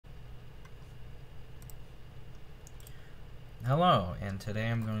Hello, and today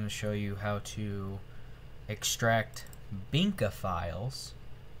I'm going to show you how to extract binka files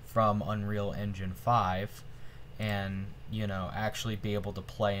from Unreal Engine 5 and, actually be able to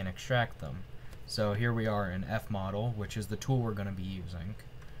play and extract them. So here we are in fmodel, which is the tool we're going to be using.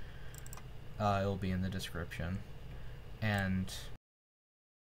 It'll be in the description. And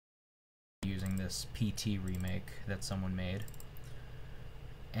using this PT remake that someone made.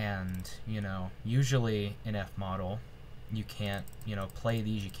 And, usually in fmodel, you can't, play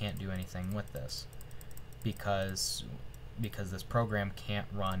these, you can't do anything with this because this program can't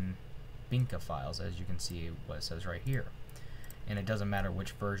run binka files, as you can see what it says right here. And it doesn't matter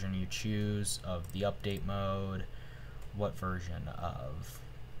which version you choose of the update mode, what version of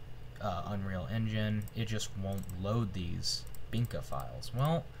Unreal Engine, it just won't load these binka files.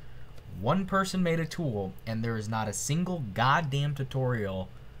 Well, one person made a tool, and there is not a single goddamn tutorial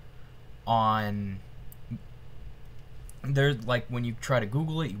on... There's, like, when you try to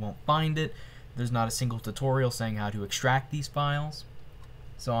Google it, you won't find it. There's not a single tutorial saying how to extract these files.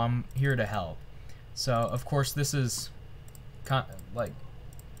 So I'm here to help. So, of course, this is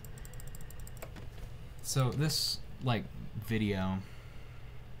this video,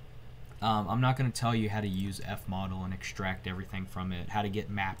 I'm not going to tell you how to use fmodel and extract everything from it, how to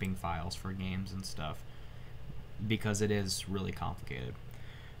get mapping files for games and stuff, because it is really complicated.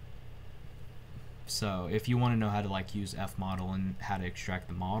 So if you want to know how to use fmodel and how to extract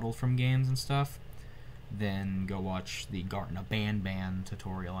the model from games and stuff, then go watch the Garten Ban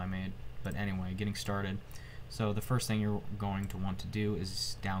tutorial I made. But anyway, getting started. So the first thing you're going to want to do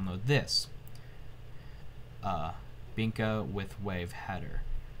is download this binka with wave header,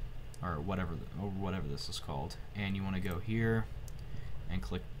 or whatever this is called, and you want to go here and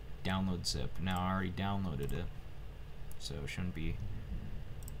click download zip. Now I already downloaded it, so it shouldn't be.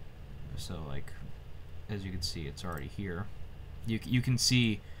 So as you can see, it's already here. You can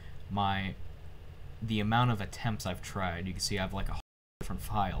see the amount of attempts I've tried. You can see I have like a whole different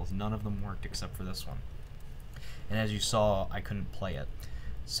files. None of them worked except for this one. And as you saw, I couldn't play it.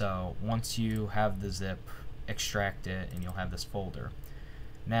 So once you have the zip, extract it, and you'll have this folder.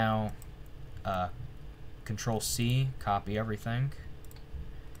 Now, Control C, copy everything,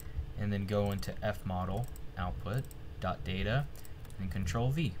 and then go into fmodel output .data, and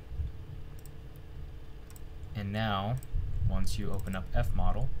Control V. And now, once you open up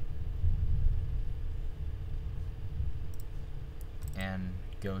fmodel and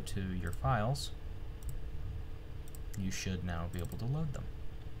go to your files, you should now be able to load them.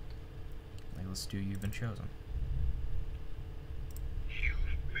 Let's do You've Been Chosen. You've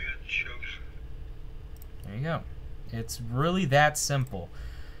been chosen. There you go. It's really that simple.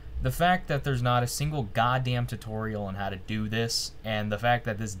 The fact that there's not a single goddamn tutorial on how to do this, and the fact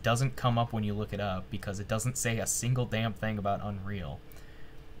that this doesn't come up when you look it up because it doesn't say a single damn thing about Unreal,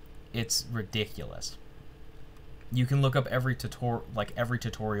 it's ridiculous. You can look up every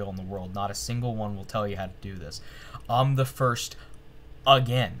tutorial in the world. Not a single one will tell you how to do this. I'm the first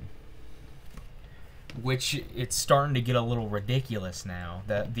again. Which, it's starting to get a little ridiculous now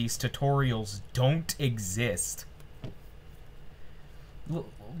that these tutorials don't exist.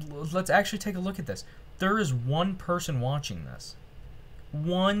 Let's actually take a look at this. There is one person watching this.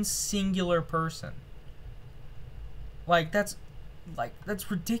 One singular person. That's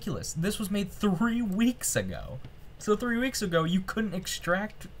ridiculous. This was made 3 weeks ago. So 3 weeks ago, you couldn't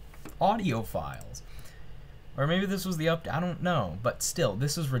extract audio files. Or maybe this was the update. I don't know. But still,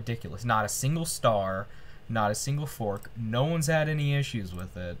 this is ridiculous. Not a single star. Not a single fork. No one's had any issues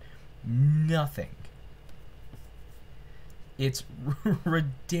with it. Nothing. It's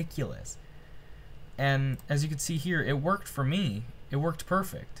ridiculous. And as you can see here, it worked for me. It worked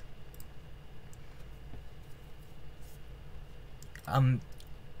perfect. I'm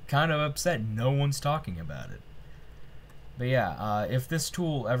kind of upset no one's talking about it. But yeah, if this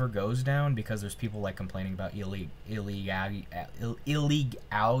tool ever goes down because there's people complaining about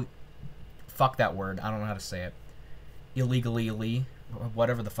fuck that word, I don't know how to say it. Illegally,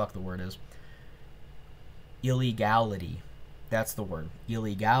 whatever the fuck the word is. Illegality. That's the word.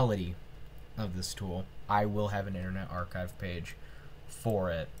 Illegality of this tool. I will have an Internet Archive page for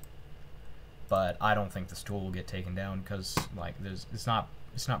it. But I don't think this tool will get taken down because it's not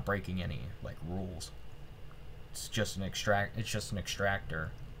breaking any rules. It's just an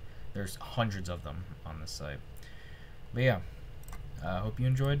extractor. There's hundreds of them on this site. But yeah, I hope you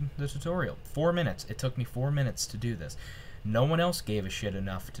enjoyed the tutorial. 4 minutes. It took me 4 minutes to do this. No one else gave a shit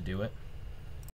enough to do it.